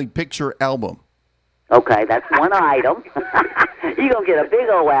family picture album. Okay, that's 1 item. You're going to get a big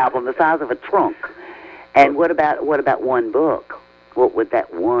old album the size of a trunk. And what about 1 book? What would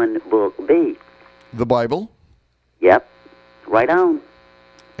that 1 book be? The Bible. Yep. Right on.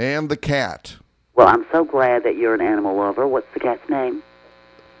 And the cat. Well, I'm so glad that you're an animal lover. What's the cat's name?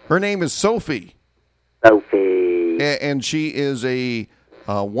 Her name is Sophie. Sophie. And she is a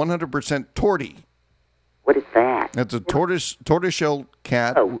 100% tortie. What is that? That's a tortoiseshell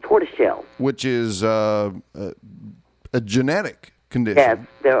cat. Oh, tortoiseshell. Which is a genetic condition. Yes,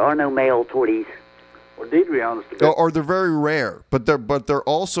 there are no male torties. Well, Deidre owns the or they're very rare, but they're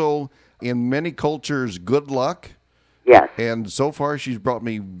also in many cultures good luck. Yes. And so far, she's brought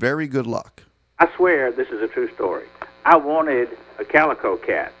me very good luck. I swear this is a true story. I wanted a calico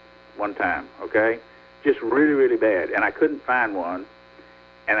cat one time, okay? Just really, really bad, and I couldn't find one.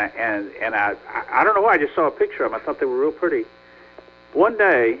 And I don't know why, I just saw a picture of them. I thought they were real pretty. One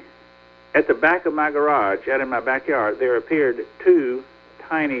day, at the back of my garage, out in my backyard, there appeared 2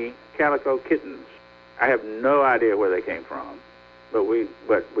 tiny calico kittens. I have no idea where they came from, but we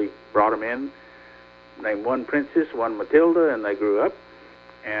brought them in, named one Princess, one Matilda, and they grew up,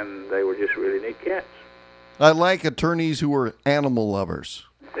 and they were just really neat cats. I like attorneys who are animal lovers.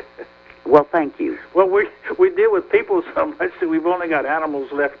 Well, thank you. Well, we deal with people so much that we've only got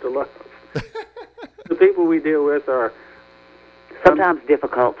animals left to love. The people we deal with are sometimes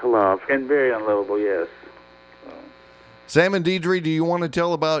difficult to love. And very unlovable, yes. So. Sam and Deidre, do you want to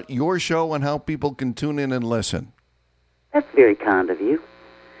tell about your show and how people can tune in and listen? That's very kind of you.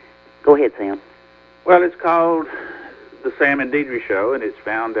 Go ahead, Sam. Well, it's called The Sam and Deidre Show, and it's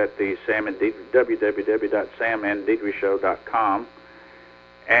found at the Sam and Deidre, www.samanddeidreshow.com.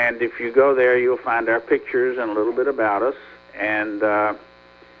 And if you go there, you'll find our pictures and a little bit about us, and an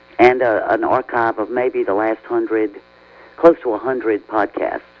archive of maybe the last 100, close to 100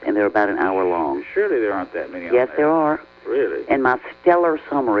 podcasts, and they're about an hour long. Surely there aren't that many on Yes, there are. Really? And my stellar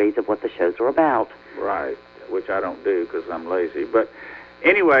summaries of what the shows are about. Right, which I don't do because I'm lazy. But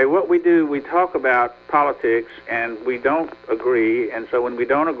Anyway, what we do, we talk about politics, and we don't agree, and so when we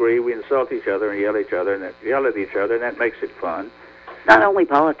don't agree, we insult each other and yell at each other, and that makes it fun. Not only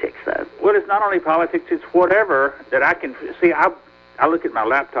politics, though. Well, it's not only politics, it's whatever that I can see. I look at my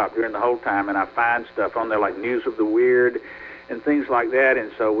laptop during the whole time, and I find stuff on there like news of the weird and things like that,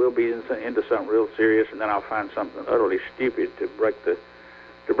 and so we'll be into something real serious, and then I'll find something utterly stupid to break the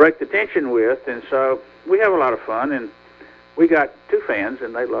tension with, and so we have a lot of fun, and we got 2 fans,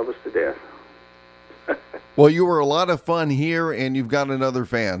 and they love us to death. Well, you were a lot of fun here, and you've got another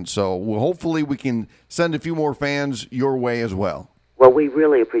fan, so hopefully we can send a few more fans your way as well. Well, we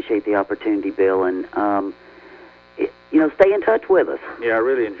really appreciate the opportunity, Bill, and, stay in touch with us. Yeah, I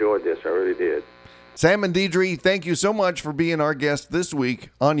really enjoyed this. I really did. Sam and Deidre, thank you so much for being our guest this week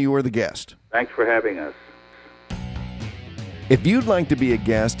on You Are the Guest. Thanks for having us. If you'd like to be a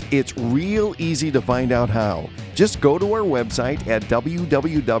guest, it's real easy to find out how. Just go to our website at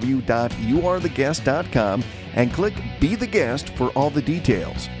www.youaretheguest.com and click Be the Guest for all the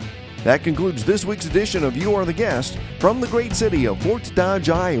details. That concludes this week's edition of You Are the Guest from the great city of Fort Dodge,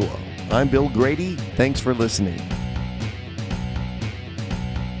 Iowa. I'm Bill Grady. Thanks for listening.